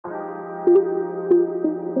Hello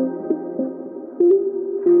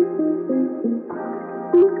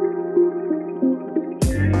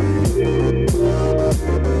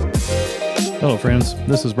friends,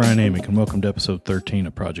 this is Brian Amick and welcome to episode 13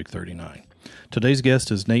 of Project 39. Today's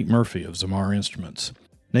guest is Nate Murphy of Zamar Instruments.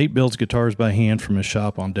 Nate builds guitars by hand from his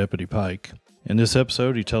shop on Deputy Pike. In this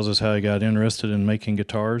episode, he tells us how he got interested in making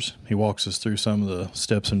guitars, he walks us through some of the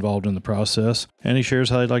steps involved in the process, and he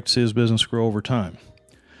shares how he'd like to see his business grow over time.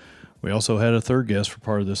 We also had a third guest for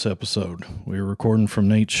part of this episode. We were recording from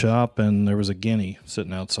Nate's shop, and there was a guinea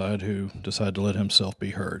sitting outside who decided to let himself be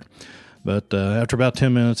heard. But after about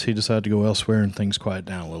 10 minutes, he decided to go elsewhere and things quiet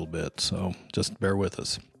down a little bit, so just bear with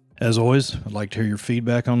us. As always, I'd like to hear your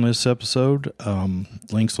feedback on this episode.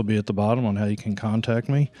 Links will be at the bottom on how you can contact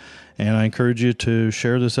me, and I encourage you to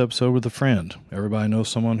share this episode with a friend. Everybody knows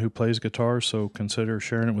someone who plays guitar, so consider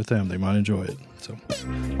sharing it with them. They might enjoy it. So,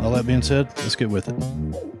 all that being said, let's get with it.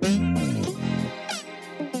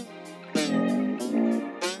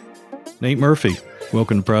 Nate Murphy.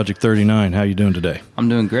 Welcome to Project 39. How you doing today? I'm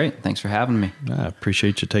doing great. Thanks for having me. I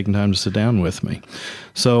appreciate you taking time to sit down with me.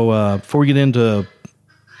 So before we get into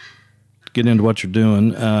what you're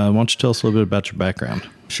doing, why don't you tell us a little bit about your background?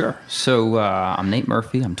 Sure. So I'm Nate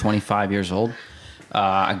Murphy. I'm 25 years old.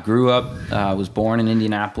 I grew up, was born in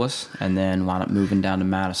Indianapolis, and then wound up moving down to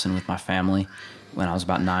Madison with my family when I was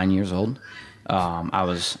about 9 years old. I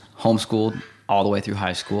was homeschooled all the way through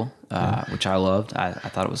high school, which I loved. I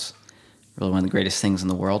thought it was really one of the greatest things in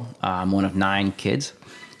the world. I'm one of 9 kids.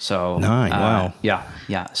 So 9, wow.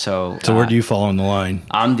 Yeah. So where do you fall on the line?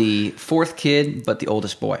 I'm the 4th kid, but the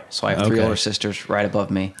oldest boy. So I have 3 older sisters right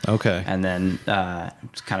above me. Okay. And then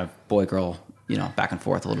it's kind of boy, girl, back and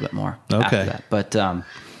forth a little bit more after that. But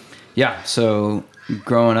so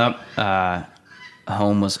growing up,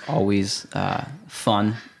 home was always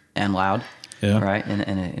fun and loud, right?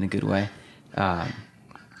 In a good way.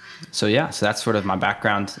 So that's sort of my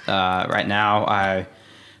background. Right now, I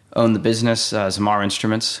own the business Zamar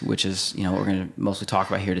Instruments, which is what we're going to mostly talk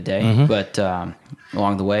about here today. Mm-hmm. But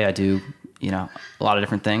along the way, I do a lot of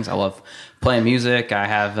different things. I love playing music. I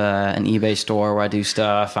have an eBay store where I do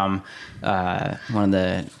stuff. I'm one of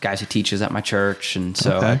the guys who teaches at my church, and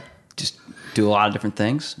so I just do a lot of different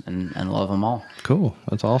things and love them all. Cool,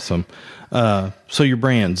 that's awesome. So your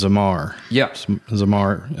brand, Zamar. Yep.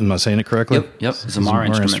 Zamar, am I saying it correctly? Yep. Zamar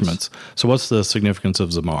Instruments. So what's the significance of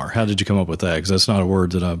Zamar? How did you come up with that? Because that's not a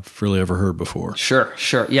word that I've really ever heard before. Sure.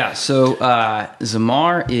 Yeah. So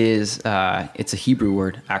Zamar is, it's a Hebrew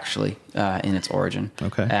word, actually, in its origin.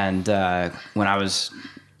 Okay. And when I was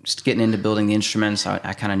just getting into building the instruments,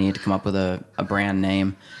 I kind of needed to come up with a brand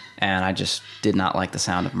name. And I just did not like the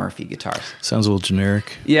sound of Murphy guitars. Sounds a little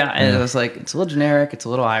generic. Yeah, and it was like, it's a little generic, it's a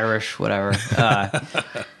little Irish, whatever.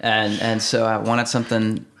 And so I wanted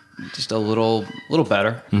something just a little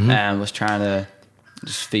better, mm-hmm. and was trying to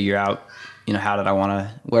just figure out, where did I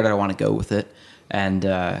want to go with it? And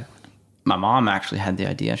my mom actually had the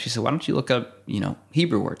idea. She said, why don't you look up,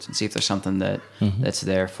 Hebrew words and see if there's something that's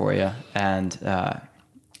there for you? And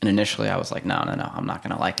initially I was like, no, I'm not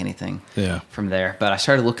going to like anything from there. But I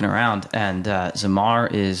started looking around, and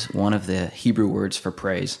Zamar is one of the Hebrew words for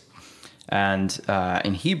praise. And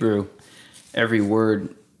in Hebrew, every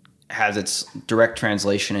word has its direct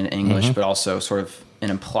translation in English, mm-hmm. but also sort of an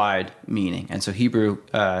implied meaning. And so in Hebrew,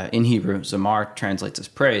 Zamar translates as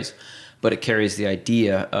praise, but it carries the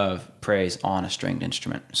idea of praise on a stringed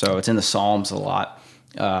instrument. So it's in the Psalms a lot,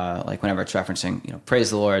 like whenever it's referencing, praise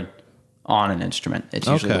the Lord on an instrument. It's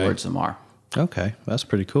usually the word Zamar. Okay, that's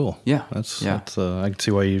pretty cool. Yeah, that's I can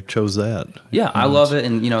see why you chose that. Yeah, I love it,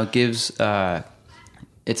 and it gives.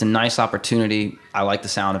 It's a nice opportunity. I like the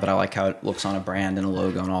sound of it. I like how it looks on a brand and a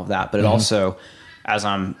logo and all of that. But it also, as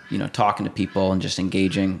I'm talking to people and just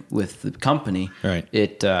engaging with the company, right?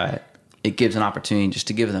 It gives an opportunity just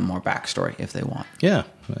to give them more backstory if they want. Yeah,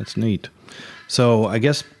 that's neat. So I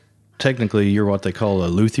guess technically you're what they call a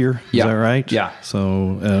luthier, is that right? Yeah.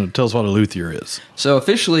 So tell us what a luthier is. So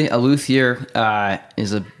officially a luthier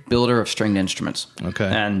is a builder of stringed instruments. Okay.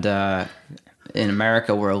 And in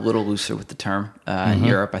America, we're a little looser with the term. In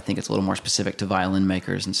Europe, I think it's a little more specific to violin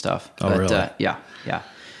makers and stuff. Oh, really? Yeah.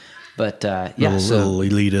 But little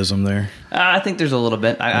elitism there. I think there's a little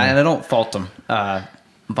bit. I don't fault them.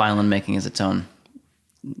 Violin making is its own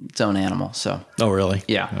animal. So. Oh, really?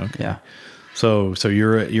 Yeah. Okay. Yeah. So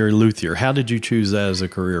you're a luthier. How did you choose that as a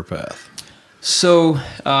career path? So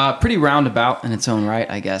pretty roundabout in its own right,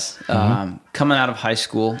 I guess. Coming out of high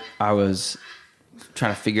school, I was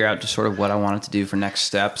trying to figure out just sort of what I wanted to do for next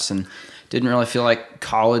steps, and didn't really feel like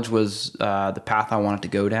college was the path I wanted to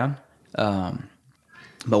go down.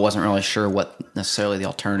 but wasn't really sure what necessarily the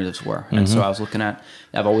alternatives were. And so I was looking at,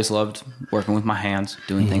 I've always loved working with my hands,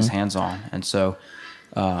 doing things hands-on. And so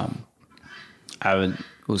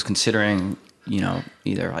was considering,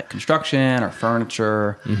 either like construction or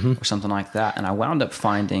furniture or something like that. And I wound up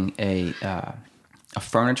finding a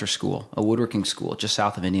furniture school, a woodworking school just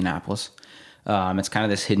south of Indianapolis. It's kind of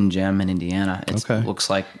this hidden gem in Indiana. It looks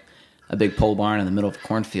like a big pole barn in the middle of a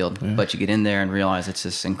cornfield, but you get in there and realize it's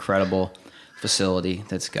this incredible facility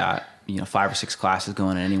that's got 5 or 6 classes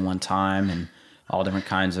going at any one time, and all different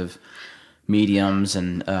kinds of mediums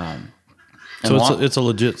and so it's a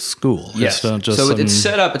legit school. Yes. It's not just it's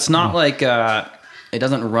set up. It's not like it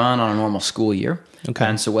doesn't run on a normal school year. Okay.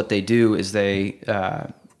 And so what they do is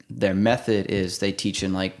their method is they teach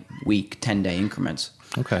in like week 10-day increments.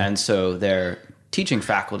 Okay. And so their teaching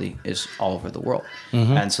faculty is all over the world.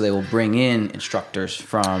 And so they will bring in instructors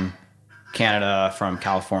from Canada, from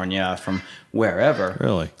California, from wherever.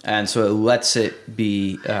 Really? And so it lets it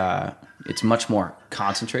be, it's much more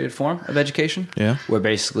concentrated form of education. Yeah. Where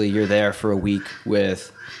basically you're there for a week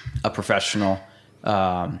with a professional.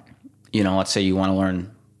 Let's say you want to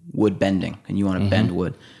learn wood bending and you want to bend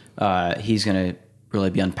wood. He's going to really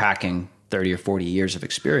be unpacking 30 or 40 years of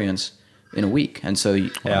experience in a week. And so,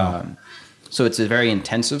 so it's a very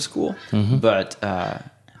intensive school, but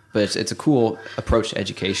it's a cool approach to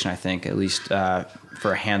education, I think, at least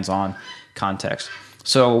for a hands-on context.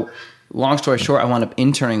 So long story short, I wound up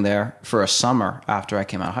interning there for a summer after I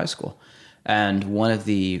came out of high school. And one of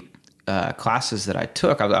the classes that I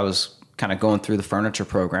took, I was kind of going through the furniture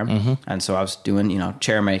program. And so I was doing,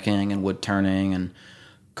 chair making and wood turning and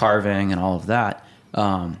carving and all of that.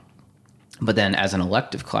 But then as an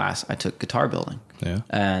elective class, I took guitar building. Yeah.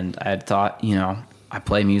 And I had thought, I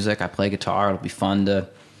play music, I play guitar. It'll be fun to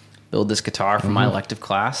build this guitar for my elective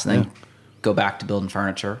class and then go back to building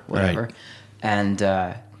furniture, whatever. Right.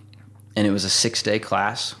 And it was a 6-day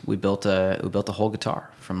class. We built a whole guitar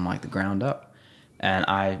from like the ground up. And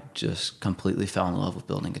I just completely fell in love with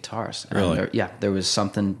building guitars. And Really? There was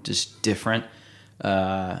something just different.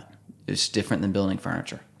 It's different than building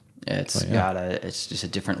furniture. It's it's just a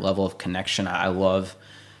different level of connection. I love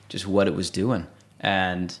just what it was doing.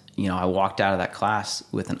 And, I walked out of that class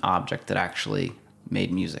with an object that actually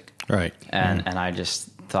made music. Right. And I just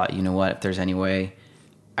thought, if there's any way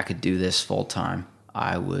I could do this full time,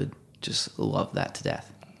 I would just love that to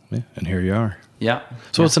death. Yeah. And here you are. Yeah.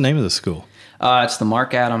 So what's the name of the school? It's the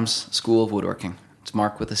Mark Adams School of Woodworking. It's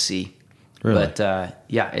Mark with a C. Really? But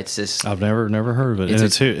it's this. I've never heard of it.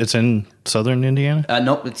 It's in southern Indiana?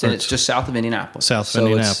 Nope. It's just south of Indianapolis. South of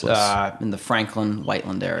Indianapolis. It's in the Franklin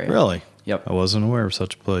Whiteland area. Really? Yep. I wasn't aware of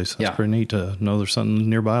such a place. That's pretty neat to know there's something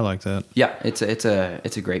nearby like that. Yeah, it's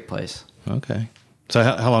a great place. Okay. So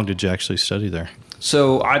how long did you actually study there?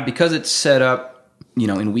 So because it's set up,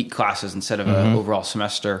 in week classes instead of an overall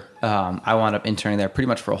semester, I wound up interning there pretty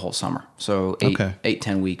much for a whole summer. So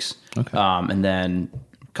 10 weeks. Okay. And then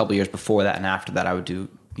a couple of years before that and after that, I would do,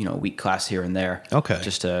 a week class here and there. Okay.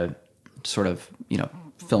 Just to sort of,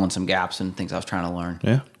 fill in some gaps and things I was trying to learn.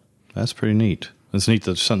 Yeah. That's pretty neat. It's neat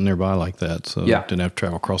that there's something nearby like that. So didn't have to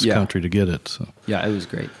travel across the country to get it. So. Yeah, it was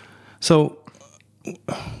great. So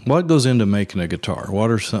what goes into making a guitar? What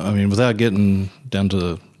are without getting down to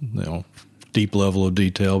the, deep level of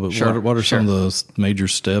detail, but what are some of the major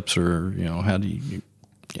steps, or, how do you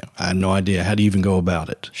I had no idea. How do you even go about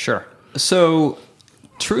it? Sure. So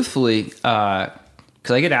truthfully, because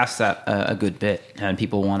I get asked that a good bit, and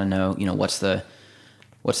people want to know, what's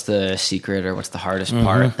the secret or what's the hardest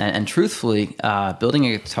part. And truthfully, building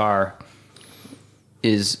a guitar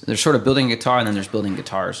there's sort of building a guitar and then there's building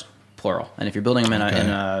guitars, plural. And if you're building them in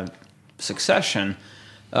a succession,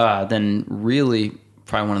 then really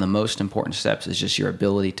probably one of the most important steps is just your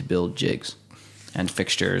ability to build jigs and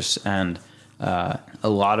fixtures. And a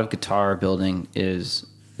lot of guitar building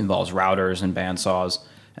involves routers and bandsaws.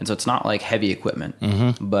 And so it's not like heavy equipment,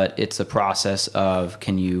 but it's a process of,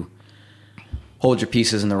 can you hold your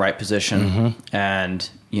pieces in the right position and,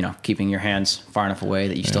 keeping your hands far enough away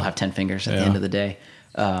that you still have 10 fingers at the end of the day.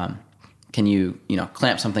 Can you,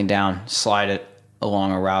 clamp something down, slide it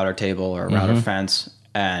along a router table or a router fence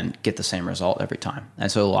and get the same result every time.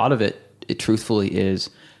 And so a lot of it truthfully is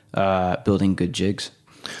building good jigs.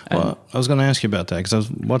 Well, I was going to ask you about that because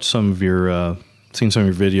I've watched some of your, seen some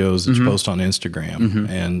of your videos that you post on Instagram,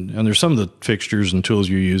 and there's some of the fixtures and tools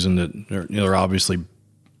you're using that are obviously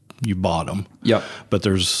you bought them. Yep. But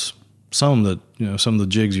there's some that, some of the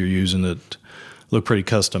jigs you're using that look pretty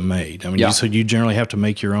custom made. So you generally have to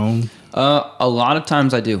make your own? A lot of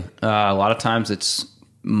times I do. A lot of times it's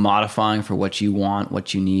modifying for what you want,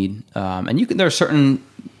 what you need. And there are certain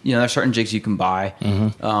there's certain jigs you can buy.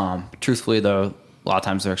 Truthfully, though, a lot of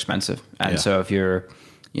times they're expensive. And so if you're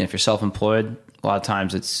self-employed, a lot of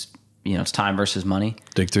times it's time versus money.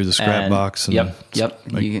 Dig through the scrap box. And Yep.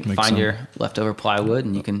 You can find your leftover plywood,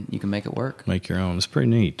 and you can make it work. Make your own. It's pretty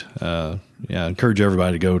neat. I encourage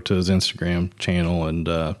everybody to go to his Instagram channel and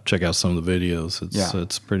check out some of the videos.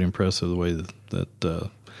 It's pretty impressive the way that the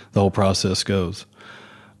whole process goes.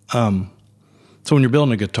 So when you're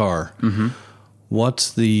building a guitar,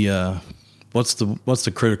 what's the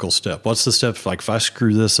critical step? What's the step like if I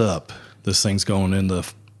screw this up, this thing's going in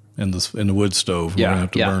the wood stove. We're gonna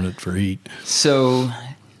have to burn it for heat. So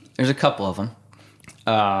there's a couple of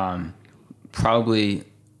them. Probably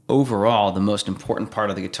overall, the most important part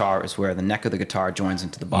of the guitar is where the neck of the guitar joins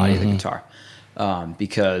into the body of the guitar.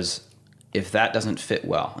 Because if that doesn't fit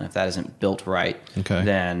well, and if that isn't built right,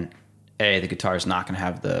 then the guitar is not going to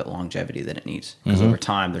have the longevity that it needs. Because over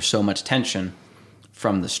time, there's so much tension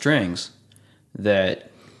from the strings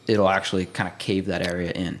that it'll actually kind of cave that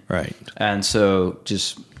area in. Right. And so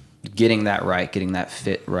just getting that right, getting that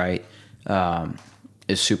fit right,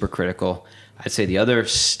 is super critical. I'd say the other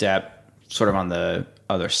step, sort of on the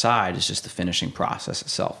other side, is just the finishing process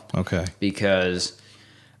itself. Okay. Because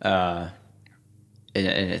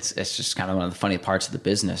it's just kind of one of the funny parts of the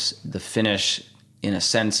business. The finish, in a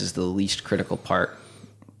sense, is the least critical part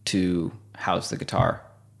to how's the guitar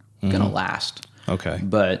going to last. Okay.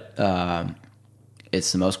 But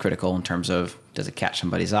it's the most critical in terms of, does it catch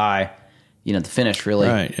somebody's eye? The finish really,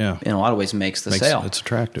 in a lot of ways, makes the sale. It's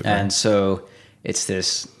attractive. And right? so it's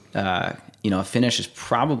this, a finish is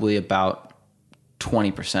probably about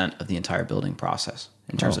 20% of the entire building process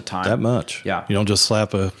in terms of time. That much? Yeah. You don't just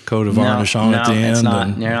slap a coat of varnish on at the end? It's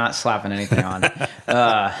not. You're not slapping anything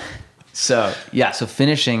on. So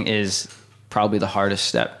finishing is probably the hardest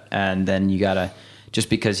step. And then just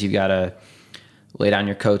because you got to lay down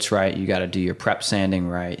your coats right, you got to do your prep sanding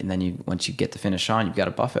right, and then once you get the finish on, you've got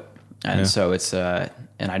to buff it. And so it's and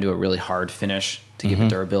I do a really hard finish to give it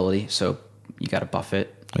durability. So you got to buff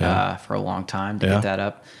it for a long time to get that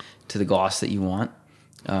up to the gloss that you want.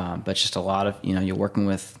 But just a lot of, you're working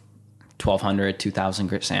with 1,200, 2,000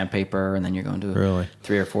 grit sandpaper, and then you're going to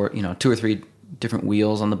 3 or 4, 2 or 3 different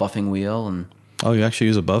wheels on the buffing wheel. And you actually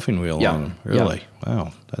use a buffing wheel on them? Really? Yeah.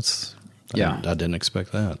 Wow. I didn't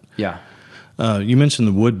expect that. Yeah. You mentioned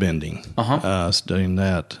the wood bending, studying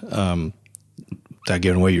that. Without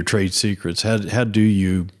giving away your trade secrets, how do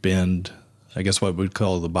you bend, I guess what we'd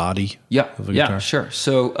call the body of a guitar? Yeah, sure.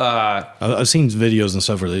 So I've seen videos and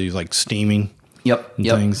stuff where they use like steaming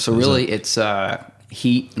things. So really it's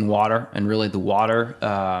heat and water, and really the water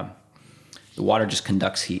just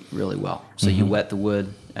conducts heat really well. So you wet the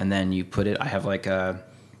wood, and then you put it, I have like a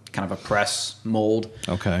kind of a press mold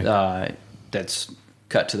that's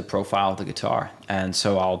cut to the profile of the guitar. And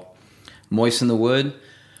so I'll moisten the wood,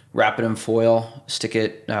 wrap it in foil, stick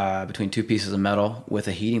it between 2 pieces of metal with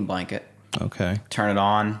a heating blanket. Okay. Turn it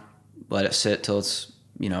on, let it sit till it's,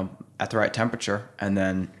 at the right temperature, and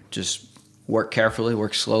then just work carefully,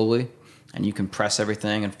 work slowly, and you can press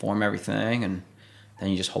everything and form everything, and then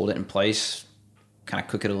you just hold it in place, kind of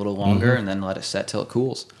cook it a little longer, and then let it set till it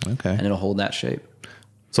cools. Okay. And it'll hold that shape.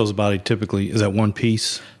 So the body typically, is that one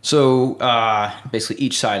piece? So basically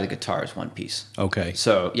each side of the guitar is one piece. Okay.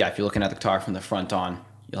 So if you're looking at the guitar from the front on,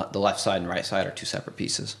 the left side and right side are 2 separate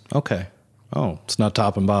pieces. Okay. Oh, it's not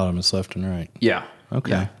top and bottom, it's left and right. Yeah.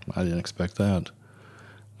 Okay. Yeah. I didn't expect that.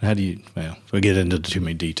 How do you, we get into too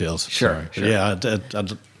many details. Sure. Yeah,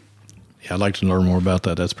 I'd like to learn more about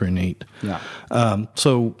that. That's pretty neat. Yeah.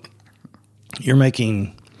 So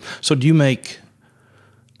do you make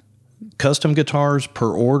custom guitars per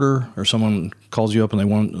order, or someone calls you up and they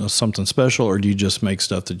want something special, or do you just make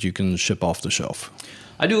stuff that you can ship off the shelf?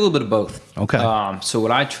 I do a little bit of both. Okay. So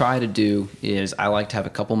what I try to do is I like to have a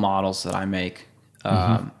couple models that I make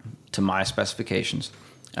to my specifications,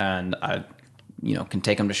 and I can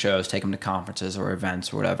take them to shows, take them to conferences or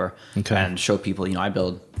events or whatever, and show people, I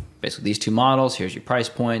build basically these 2 models. Here's your price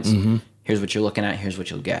points. Here's what you're looking at. Here's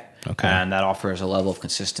what you'll get. Okay. And that offers a level of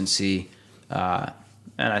consistency, and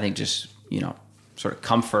I think just, sort of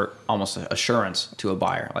comfort, almost assurance to a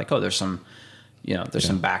buyer. Like, there's some,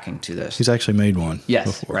 some backing to this. He's actually made one.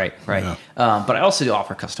 Yes, before. right. Yeah. But I also do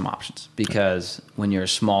offer custom options, because when you're a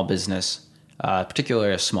small business,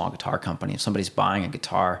 particularly a small guitar company, if somebody's buying a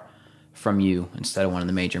guitar from you instead of one of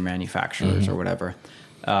the major manufacturers or whatever,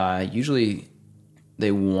 usually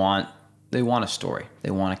they want a story.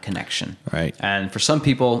 They want a connection. Right. And for some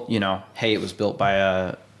people, hey, it was built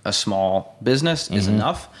by a small business is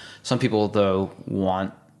enough. Some people, though,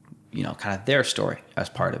 want, kind of their story as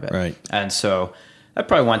part of it. Right. And so that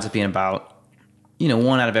probably winds up being about,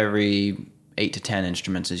 one out of every 8 to 10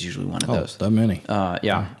 instruments is usually one of those. That many.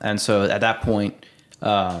 Yeah. And so at that point,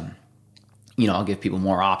 I'll give people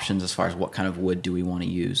more options as far as what kind of wood do we want to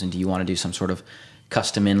use, and do you want to do some sort of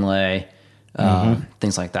custom inlay,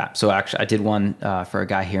 things like that. So actually, I did one for a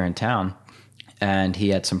guy here in town, and he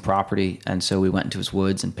had some property, and so we went into his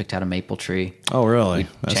woods and picked out a maple tree. Oh, really?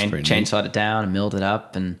 That's pretty neat. Chainsawed it down and milled it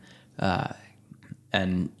up, and that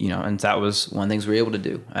was one of the things we were able to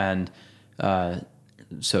do. And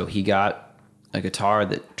so he got a guitar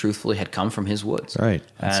that truthfully had come from his woods. Right.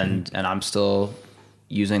 And I'm still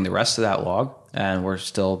using the rest of that log, and we're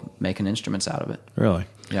still making instruments out of it. Really?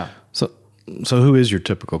 Yeah. So who is your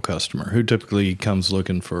typical customer? Who typically comes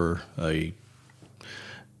looking for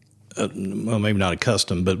well, maybe not a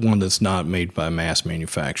custom, but one that's not made by a mass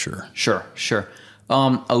manufacturer? Sure.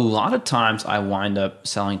 A lot of times I wind up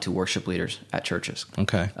selling to worship leaders at churches.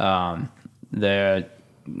 Okay. They're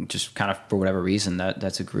just kind of, for whatever reason,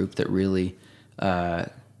 that's a group that really,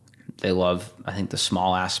 they love, I think, the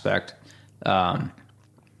small aspect.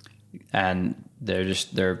 And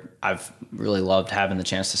I've really loved having the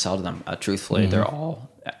chance to sell to them. Truthfully, they're all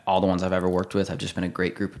the ones I've ever worked with have just been a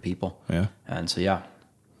great group of people. Yeah. And so, yeah.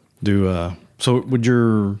 So would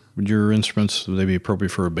your instruments, would they be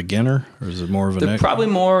appropriate for a beginner, or is it more of They're probably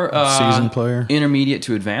more seasoned player, intermediate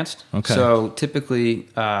to advanced? Okay. So typically,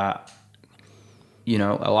 a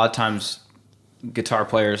lot of times guitar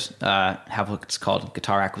players have what's called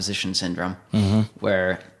guitar acquisition syndrome,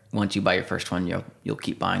 where once you buy your first one, you'll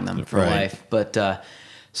keep buying them for life. But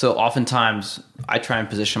so oftentimes I try and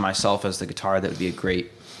position myself as the guitar that would be a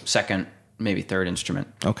great second, maybe third instrument.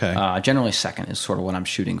 Okay. Generally second is sort of what I'm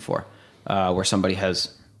shooting for, where somebody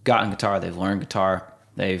has gotten guitar, they've learned guitar,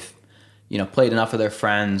 they've played enough of their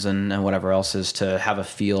friends and whatever else is to have a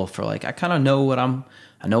feel for, like, I kind of know what I'm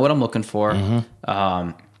looking for.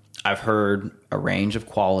 I've heard a range of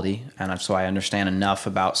quality, and so I understand enough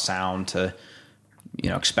about sound to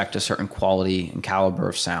expect a certain quality and caliber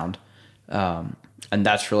of sound. And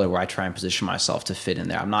that's really where I try and position myself to fit in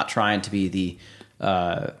there. I'm not trying to be the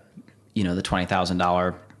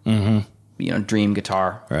 $20,000 dream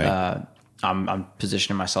guitar. Right. I'm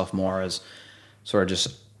positioning myself more as sort of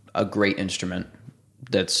just a great instrument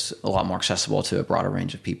that's a lot more accessible to a broader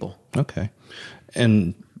range of people. Okay.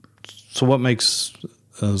 And so what makes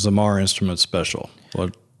Zamar Instruments special?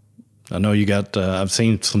 I know you got, I've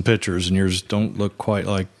seen some pictures, and yours don't look quite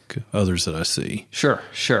like others that I see. Sure.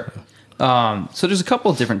 So there's a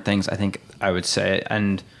couple of different things I think I would say.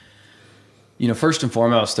 And, first and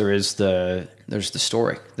foremost, there's the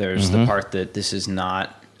story. There's the part that this is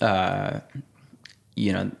not, this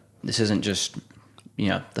isn't just,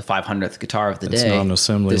 the 500th guitar of the day. It's not an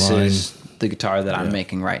assembly line. This is the guitar that I'm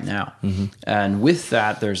making right now. And with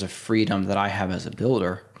that, there's a freedom that I have as a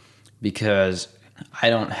builder, because I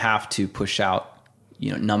don't have to push out,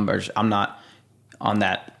 numbers. I'm not on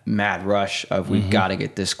that mad rush of we've got to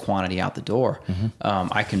get this quantity out the door.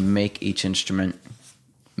 I can make each instrument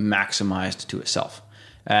maximized to itself.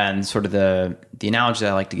 And sort of the analogy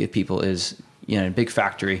that I like to give people is, in a big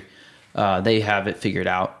factory, they have it figured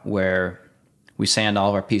out where we sand all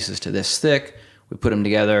of our pieces to this thick, we put them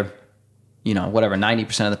together,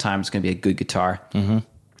 90% of the time it's going to be a good guitar.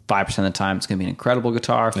 5% of the time it's going to be an incredible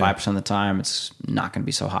guitar. 5% of the time it's not going to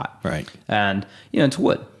be so hot. Right. And, it's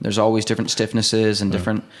wood. There's always different stiffnesses and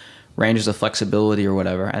different ranges of flexibility or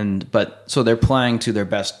whatever. But so they're playing to their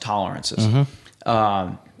best tolerances.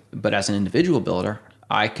 But as an individual builder,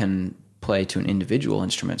 I can play to an individual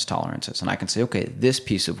instrument's tolerances. And I can say, okay, this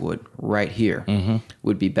piece of wood right here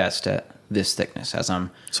would be best at this thickness.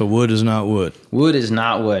 So wood is not wood. Wood is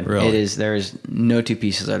not wood. Really? There is no two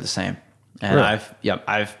pieces are the same. And really?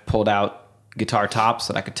 I've pulled out guitar tops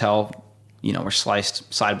that I could tell, were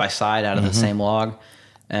sliced side by side out of the same log,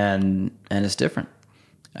 and it's different.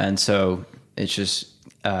 And so it's just,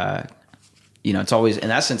 it's always, in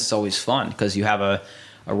that sense, it's always fun, because you have a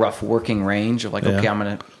rough working range of, like, okay, I'm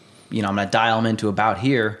going to dial them into about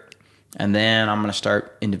here, and then I'm going to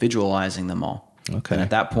start individualizing them all. Okay. And at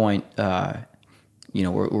that point,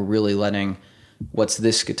 we're really letting what's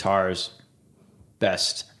this guitar's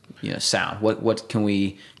best sound. What can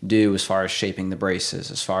we do as far as shaping the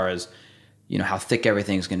braces, as far as how thick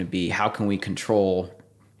everything's going to be? How can we control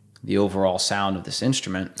the overall sound of this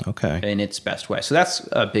instrument in its best way? So that's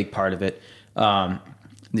a big part of it. One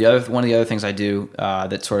of the other things I do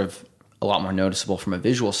that's sort of a lot more noticeable from a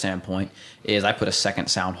visual standpoint is I put a second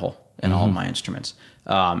sound hole in all of my instruments,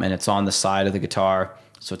 and it's on the side of the guitar,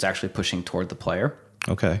 so it's actually pushing toward the player.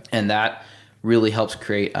 Okay. And that really helps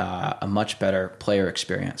create a much better player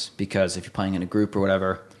experience, because if you're playing in a group or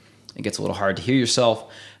whatever, it gets a little hard to hear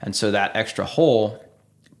yourself. And so that extra hole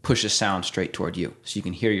pushes sound straight toward you, so you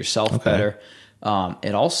can hear yourself better.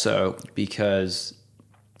 It also, because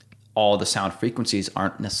all the sound frequencies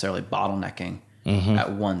aren't necessarily bottlenecking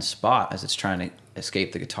at one spot as it's trying to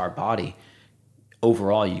escape the guitar body,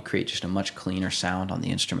 overall you create just a much cleaner sound on the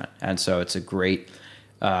instrument. And so it's a great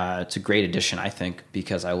addition, I think,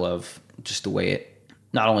 because I love just the way it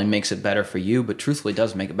not only makes it better for you, but truthfully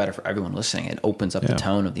does make it better for everyone listening. It opens up the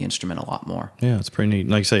tone of the instrument a lot more. Yeah, it's pretty neat.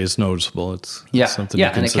 Like you say, it's noticeable. It's something you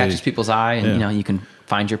can and it see. catches people's eye, and you can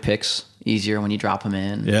find your picks easier when you drop them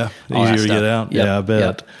in. Yeah, easier to get out. Yep. Yeah, I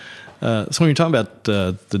bet. Yep. So when you're talking about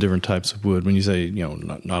the different types of wood, when you say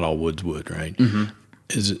not all wood's wood, right?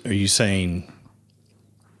 Are you saying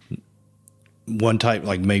one type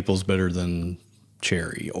like maple's better than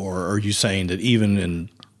cherry, or are you saying that even in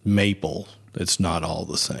maple it's not all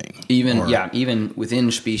the same? Even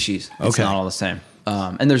within species, it's not all the same.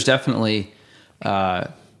 And there's definitely,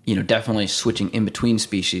 definitely switching in between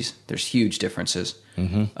species. There's huge differences.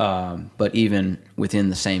 But even within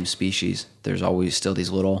the same species, there's always still these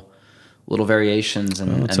little variations.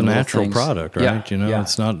 And it's and a natural things. product, right?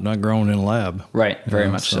 It's not grown in a lab. Right, very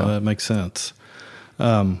much so. That makes sense.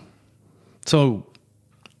 So,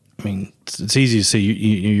 I mean, it's easy to see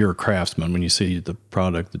you're a craftsman when you see the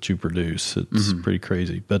product that you produce. It's pretty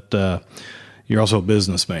crazy, but you're also a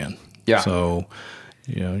businessman. Yeah. So,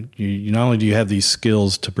 you not only do you have these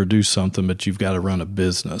skills to produce something, but you've got to run a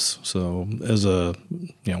business. So,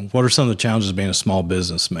 what are some of the challenges of being a small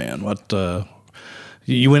businessman? What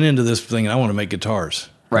you went into this thing, I want to make guitars.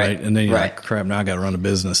 Right. And then you're like, crap, now I got to run a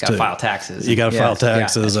business too. Got to file taxes. You got to file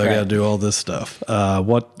taxes. I got to do all this stuff.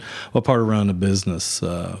 What part of running a business,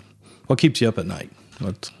 what keeps you up at night?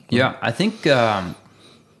 I think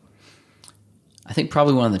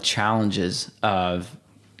probably one of the challenges of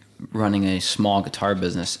running a small guitar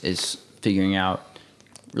business is figuring out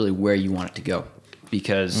really where you want it to go,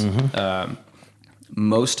 because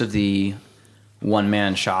most of the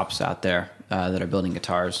one-man shops out there that are building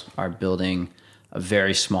guitars are building a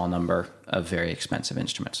very small number of very expensive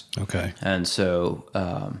instruments. Okay. And so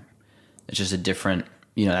it's just a different,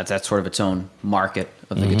 that's sort of its own market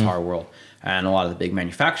of the guitar world. And a lot of the big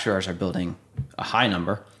manufacturers are building a high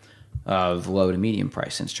number of low to medium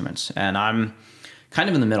price instruments. And I'm kind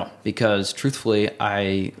of in the middle, because truthfully,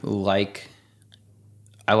 I like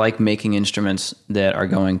making instruments that are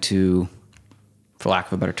going to, for lack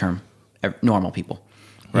of a better term, normal people,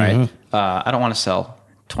 right? I don't want to sell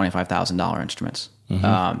 $25,000 instruments.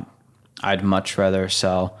 I'd much rather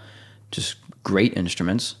sell just great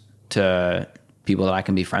instruments to people that I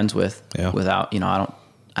can be friends with without, I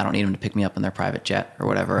don't need them to pick me up in their private jet or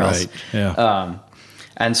whatever else. Yeah.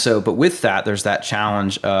 And so, but with that, there's that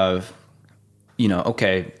challenge of,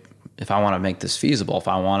 okay, if I want to make this feasible, if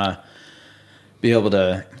I want to be able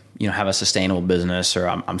to, have a sustainable business, or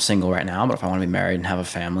I'm single right now, but if I want to be married and have a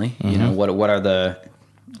family, what are the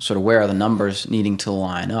sort of, where are the numbers needing to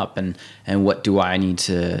line up, and what do I need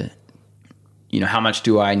to, how much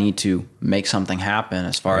do I need to make something happen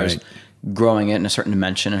as far as growing it in a certain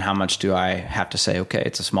dimension, and how much do I have to say, okay,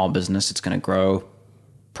 it's a small business, it's going to grow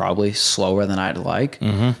probably slower than I'd like.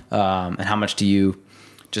 And how much do you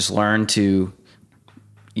just learn to,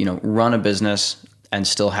 run a business and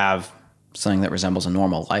still have something that resembles a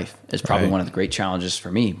normal life is probably one of the great challenges for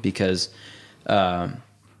me, because,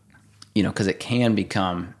 because it can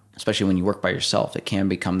become, especially when you work by yourself, it can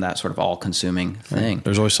become that sort of all-consuming thing.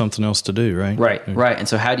 There's always something else to do, right? Right. And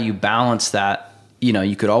so how do you balance that?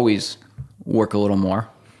 You could always work a little more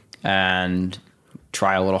and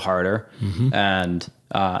try a little harder. And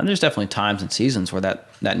there's definitely times and seasons where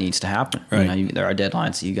that needs to happen. Right. There are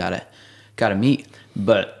deadlines that you gotta meet,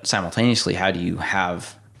 but simultaneously, how do you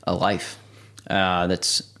have a life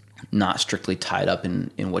that's not strictly tied up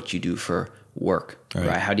in what you do for work,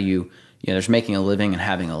 right? How do you, there's making a living and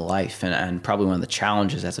having a life, and probably one of the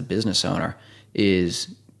challenges as a business owner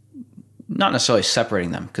is not necessarily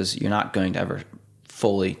separating them, because you're not going to ever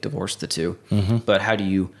fully divorce the two, but how do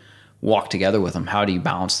you walk together with them? How do you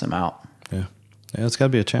balance them out? Yeah, it's got to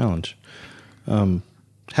be a challenge.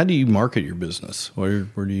 How do you market your business? Where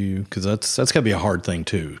do you? Because that's got to be a hard thing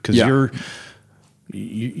too. Because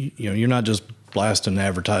you're not just blasting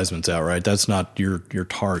advertisements out, right? That's not your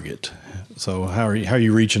target. So how are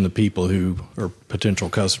you reaching the people who are potential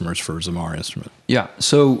customers for Zamar Instrument? Yeah.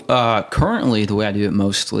 So currently, the way I do it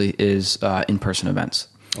mostly is in-person events.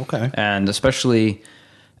 Okay. And especially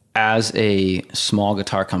as a small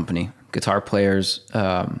guitar company, guitar players,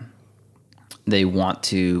 they want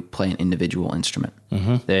to play an individual instrument.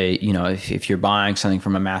 They, if you're buying something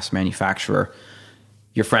from a mass manufacturer,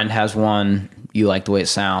 your friend has one, you like the way it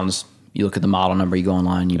sounds, you look at the model number, you go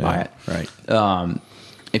online, you buy it. Right.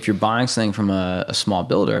 If you're buying something from a small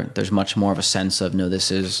builder, there's much more of a sense of, no,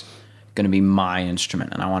 this is going to be my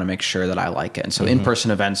instrument and I want to make sure that I like it. And so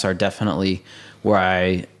in-person events are definitely where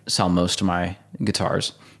I sell most of my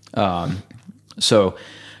guitars. So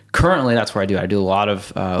currently that's where I do. I do a lot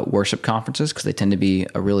of worship conferences because they tend to be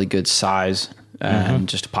a really good size and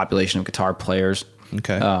just a population of guitar players.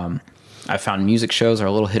 Okay. I found music shows are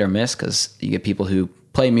a little hit or miss because you get people who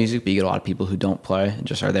play music, but you get a lot of people who don't play and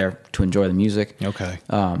just are there to enjoy the music. Okay.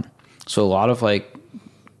 So a lot of like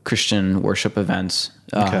Christian worship events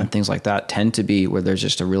and things like that tend to be where there's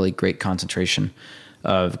just a really great concentration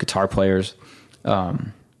of guitar players. So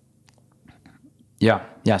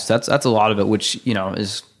that's a lot of it, which, you know,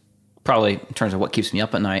 is probably in terms of what keeps me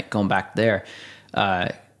up at night, going back there,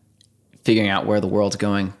 figuring out where the world's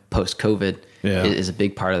going post-COVID is a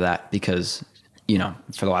big part of that because, you know,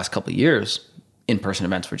 for the last couple of years, in-person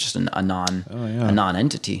events were just a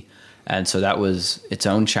non-entity. And so that was its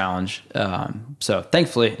own challenge. So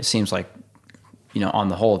thankfully it seems like, you know, on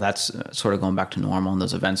the whole, that's sort of going back to normal and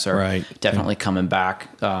those events are definitely coming back.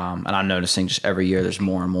 And I'm noticing just every year there's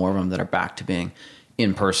more and more of them that are back to being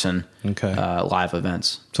in-person live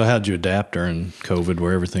events. So how'd you adapt during COVID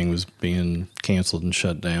where everything was being canceled and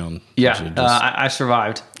shut down? I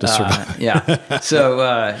survived.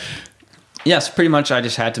 So, yes, pretty much I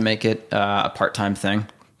just had to make it a part-time thing.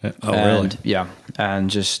 Really? Yeah. And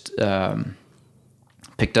just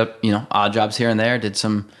picked up, you know, odd jobs here and there, did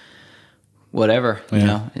some whatever, you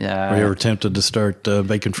know. Were you ever tempted to start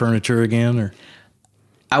making furniture again? Or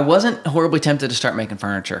I wasn't horribly tempted to start making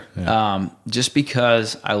furniture just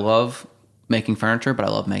because I love making furniture, but I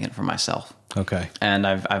love making it for myself. Okay. And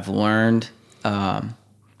I've learned I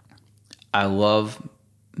love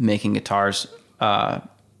making guitars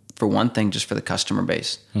for one thing, just for the customer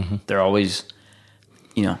base. They're always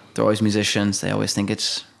musicians. They always think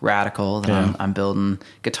it's radical that I'm building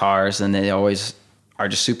guitars, and they always are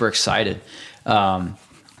just super excited. And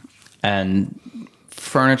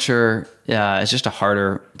furniture is just a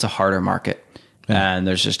harder market, and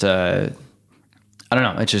there's just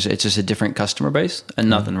it's just a different customer base, and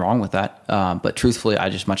nothing wrong with that. But truthfully, I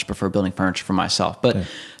just much prefer building furniture for myself. But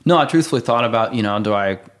no, I truthfully thought about, you know, do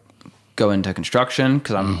I go into construction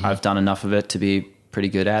because I've done enough of it to be pretty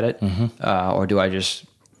good at it, or do I just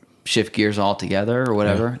shift gears altogether or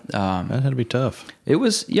whatever? That had to be tough. It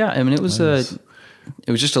was, I mean, it was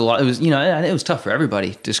just a lot. It was, you know, it was tough for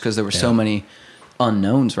everybody just because there were so many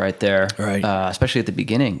unknowns right there, especially at the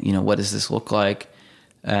beginning. You know, what does this look like?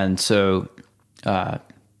 And so,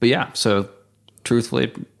 so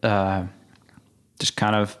truthfully, just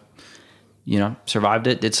kind of, you know, survived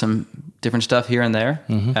it, did some different stuff here and there,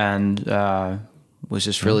 and was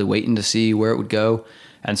just really waiting to see where it would go.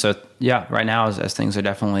 And so, right now, as things are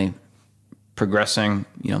definitely progressing,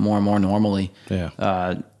 you know, more and more normally,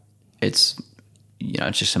 it's, you know,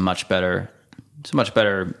 it's just a much better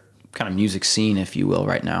kind of music scene, if you will,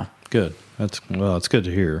 right now. Good. It's good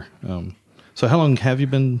to hear. So how long have you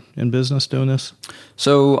been in business doing this?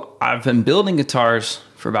 So I've been building guitars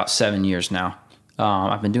for about 7 years now.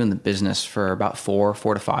 I've been doing the business for about 4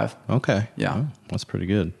 to 5. Okay. Yeah. Oh, that's pretty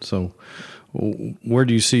good. So where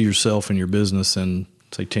do you see yourself in your business in,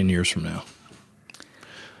 say, 10 years from now?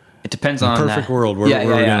 It depends on a perfect world. Where are we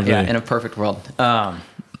going to be? In a perfect world.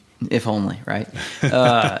 If only, right?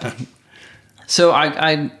 So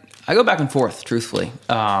I go back and forth, truthfully.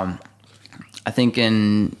 I think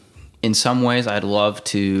in some ways I'd love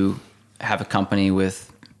to have a company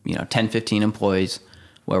with, you know, 10, 15 employees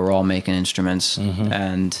where we're all making instruments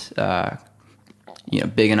and, you know,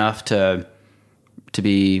 big enough to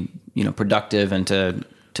be, you know, productive and to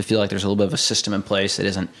feel like there's a little bit of a system in place that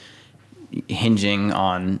isn't hinging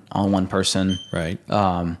on one person. Right.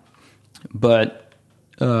 But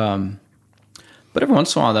every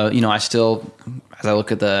once in a while, though, you know, I still, as I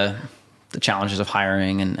look at the challenges of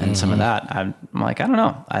hiring and some of that, I'm like, I don't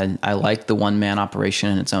know. I like the one-man operation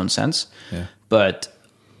in its own sense, but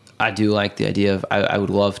I do like the idea of I would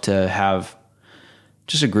love to have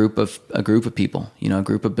just a group of people, you know, a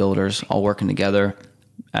group of builders all working together,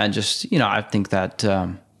 and just, you know, I think that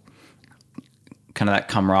kind of that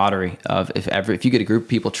camaraderie of if you get a group of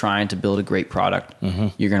people trying to build a great product,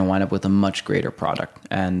 you're going to wind up with a much greater product,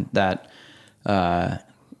 and that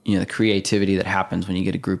you know, the creativity that happens when you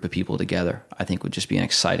get a group of people together, I think would just be an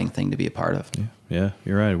exciting thing to be a part of. Yeah,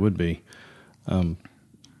 you're right. It would be.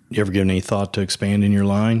 You ever given any thought to expanding your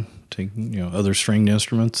line to, you know, other stringed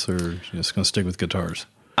instruments, or you're just going to stick with guitars?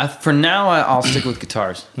 For now, I'll stick with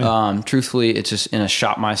guitars. Truthfully, it's just in a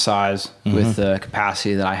shop my size with the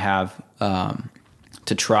capacity that I have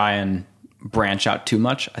to try and branch out too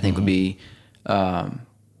much, I think would be,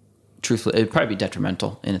 truthfully, it'd probably be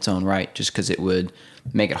detrimental in its own right, just because it would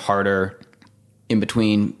make it harder in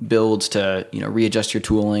between builds to, readjust your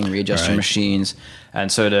tooling, readjust your machines.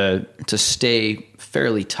 And so to stay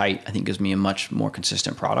fairly tight, I think gives me a much more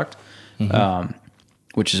consistent product,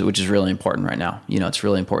 which is really important right now. It's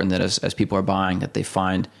really important that as people are buying, that they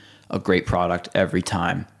find a great product every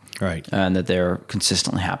time. Right. And that they're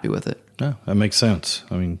consistently happy with it. Yeah, that makes sense.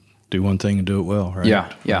 I mean, do one thing and do it well, right?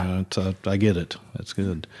 Yeah. I get it. That's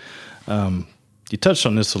good. You touched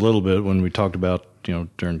on this a little bit when we talked about, during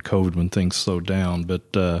COVID when things slowed down,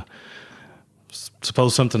 but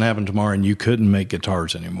suppose something happened tomorrow and you couldn't make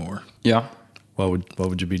guitars anymore. Yeah. What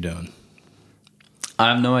would you be doing? I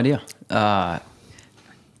have no idea. I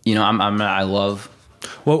love.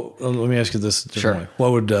 Well, let me ask you this differently. Sure.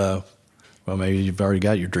 What would, maybe you've already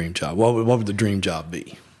got your dream job. What would the dream job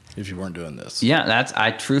be if you weren't doing this? Yeah,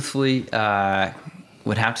 I truthfully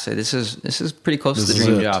would have to say this is pretty close to the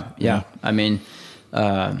dream job. Yeah. I mean,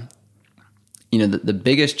 the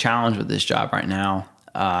biggest challenge with this job right now,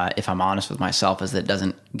 if I'm honest with myself, is that it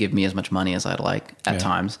doesn't give me as much money as I'd like at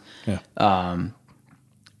times. Yeah.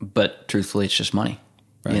 But truthfully, it's just money,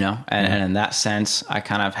 and in that sense, I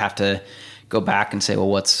kind of have to go back and say, well,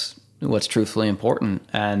 what's truthfully important?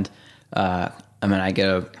 And, I get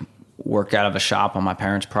to work out of a shop on my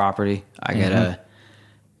parents' property. I get to,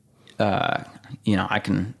 I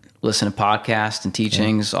can listen to podcasts and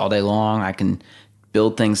teachings all day long. I can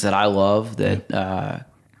build things that I love that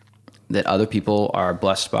other people are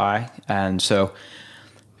blessed by. And so,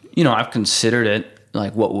 I've considered it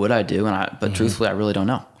like, what would I do? But truthfully, I really don't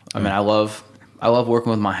know. I mean, I love working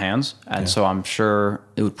with my hands. And so I'm sure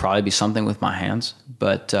it would probably be something with my hands,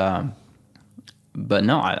 but no,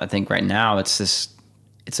 I think right now it's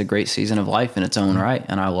a great season of life in its own right.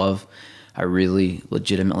 And I really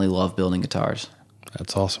legitimately love building guitars.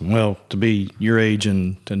 That's awesome. Well, to be your age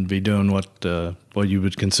and be doing what you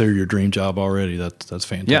would consider your dream job already, that's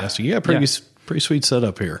fantastic. Yeah, pretty sweet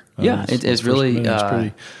setup here. It's really. It's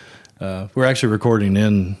pretty. We're actually recording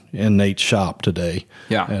in Nate's shop today.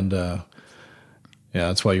 Yeah, and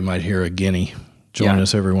that's why you might hear a guinea join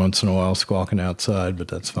us every once in a while, squawking outside, but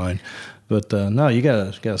that's fine. But no, you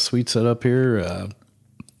got a sweet setup here.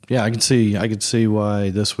 I could see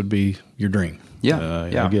why this would be your dream.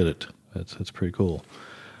 I get it. That's pretty cool.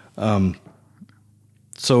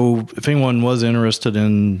 So if anyone was interested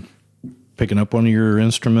in picking up one of your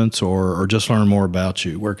instruments or just learn more about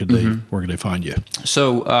you, where could they find you?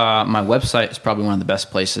 So my website is probably one of the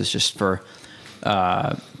best places just for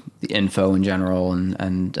the info in general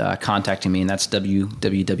and contacting me, and that's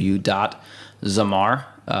www.zamar,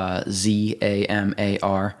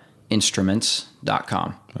 ZAMAR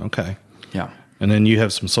instruments.com. Okay. Yeah. And then you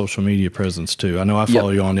have some social media presence too. I know I follow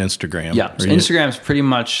you on Instagram. Yeah. So Instagram is pretty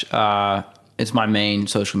much, it's my main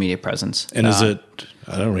social media presence. And is it,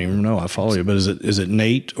 I don't even know, I follow you, but is it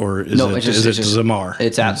Nate or is it Zamar?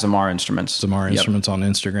 It's at Zamar Instruments. Zamar Instruments on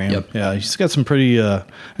Instagram. Yep. Yeah. He's got some pretty, I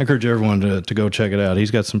encourage everyone to go check it out.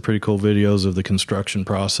 He's got some pretty cool videos of the construction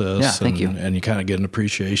process. Yeah, thank you. And you kind of get an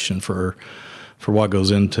appreciation for what goes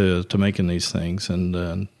into making these things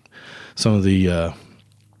and some of the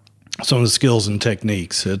skills and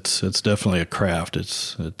techniques. It's definitely a craft.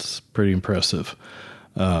 It's pretty impressive.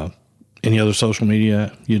 Any other social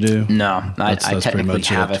media you do? No, I technically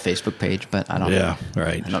have a Facebook page, but I don't. Yeah,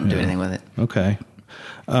 right. I don't do anything with it. Okay,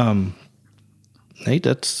 Nate,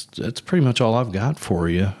 that's pretty much all I've got for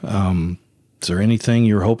you. Is there anything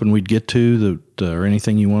you're hoping we'd get to that, or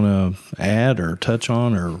anything you want to add or touch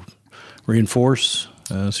on or reinforce?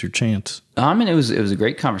 It's your chance. It was a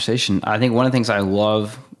great conversation. I think one of the things I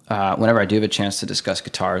love whenever I do have a chance to discuss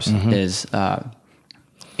guitars is,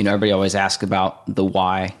 everybody always asks about the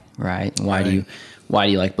why, right? Why do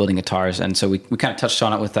you like building guitars? And so we kind of touched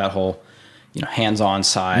on it with that whole, hands-on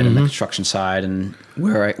side and the construction side and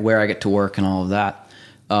where I get to work and all of that.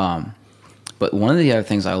 But one of the other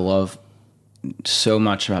things I love so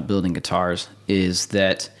much about building guitars is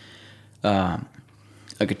that a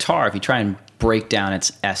guitar, if you try and break down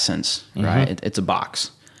its essence, right? It's a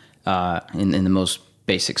box in the most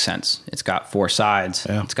basic sense. It's got four sides.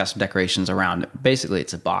 Yeah. It's got some decorations around it. Basically,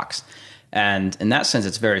 it's a box. And in that sense,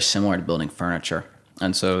 it's very similar to building furniture.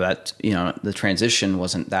 And so that, the transition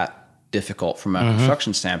wasn't that difficult from a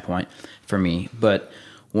construction standpoint for me. But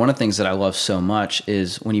one of the things that I love so much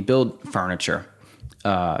is when you build furniture,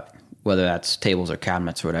 whether that's tables or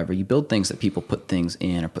cabinets or whatever, you build things that people put things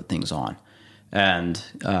in or put things on. And,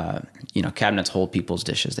 cabinets hold people's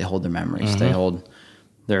dishes. They hold their memories. They hold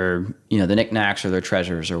their, the knickknacks or their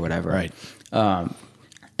treasures or whatever. Right.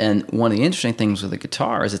 And one of the interesting things with a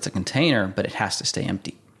guitar is it's a container, but it has to stay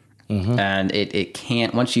empty. And it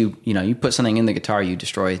can't, once you put something in the guitar, you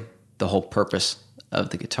destroy the whole purpose of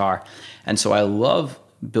the guitar. And so I love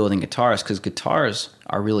building guitars because guitars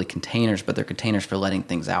are really containers, but they're containers for letting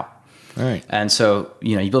things out. Right. And so,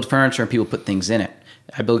 you build furniture and people put things in it.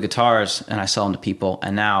 I build guitars and I sell them to people,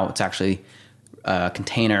 and now it's actually a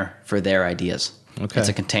container for their ideas. Okay. It's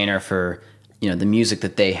a container for, the music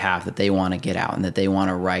that they have that they want to get out and that they want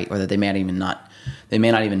to write, or that they may not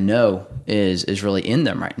even know is really in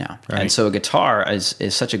them right now. Right. And so a guitar is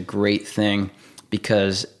such a great thing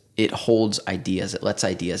because it holds ideas. It lets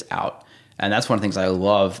ideas out. And that's one of the things I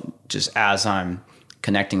love just as I'm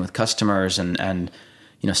connecting with customers and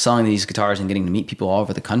selling these guitars and getting to meet people all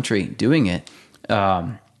over the country doing it,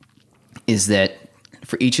 is that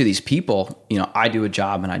for each of these people, I do a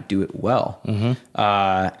job and I do it well.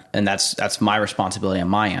 And that's my responsibility on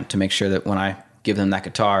my end to make sure that when I give them that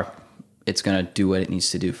guitar, it's going to do what it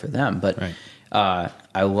needs to do for them. But right.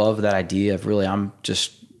 I love that idea of really, I'm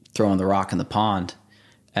just throwing the rock in the pond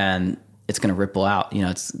and it's going to ripple out.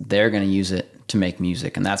 They're going to use it to make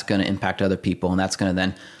music, and that's going to impact other people, and that's going to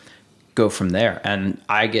then go from there. And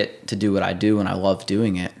I get to do what I do and I love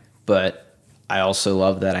doing it, but I also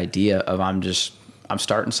love that idea of I'm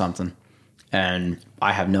starting something and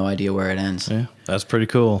I have no idea where it ends. Yeah, that's pretty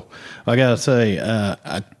cool. I got to say,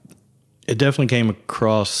 it definitely came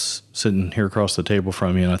across sitting here across the table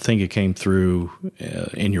from you, and I think it came through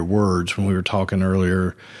in your words when we were talking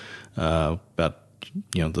earlier about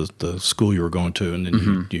the school you were going to, and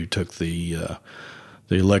then you took the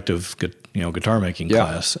elective guitar making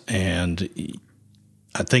class, and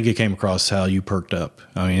I think it came across how you perked up.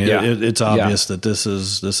 I mean, it's obvious that this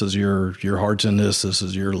is your heart's in this. This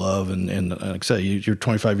is your love, and like I say, you're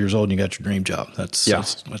 25 years old and you got your dream job. That's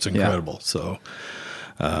incredible. So.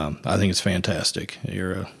 I think it's fantastic.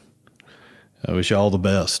 I wish you all the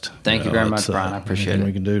best. Thank you very much, Brian. I appreciate it.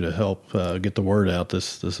 We can do to help get the word out.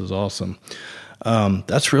 This is awesome.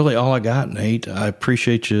 That's really all I got, Nate. I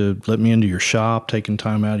appreciate you letting me into your shop, taking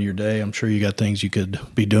time out of your day. I'm sure you got things you could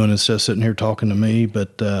be doing instead of sitting here talking to me.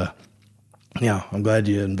 But I'm glad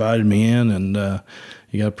you invited me in, and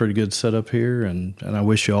you got a pretty good setup here, and I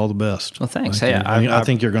wish you all the best. Well, thanks. I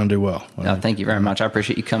think you're going to do well. Thank you very much. I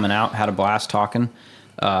appreciate you coming out. Had a blast talking.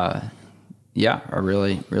 I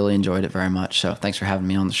really, really enjoyed it very much. So thanks for having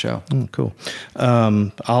me on the show. Cool.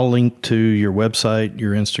 I'll link to your website,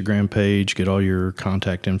 your Instagram page, get all your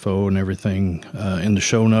contact info and everything in the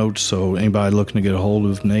show notes. So anybody looking to get a hold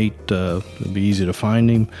of Nate, it'll be easy to find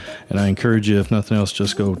him. And I encourage you, if nothing else,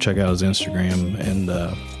 just go check out his Instagram and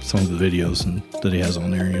some of the videos that he has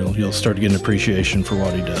on there. You'll start to get an appreciation for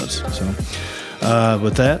what he does. So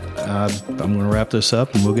with that, I'm going to wrap this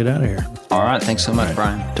up and we'll get out of here. All right. Thanks so much,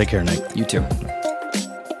 Brian. Take care, Nate. You too.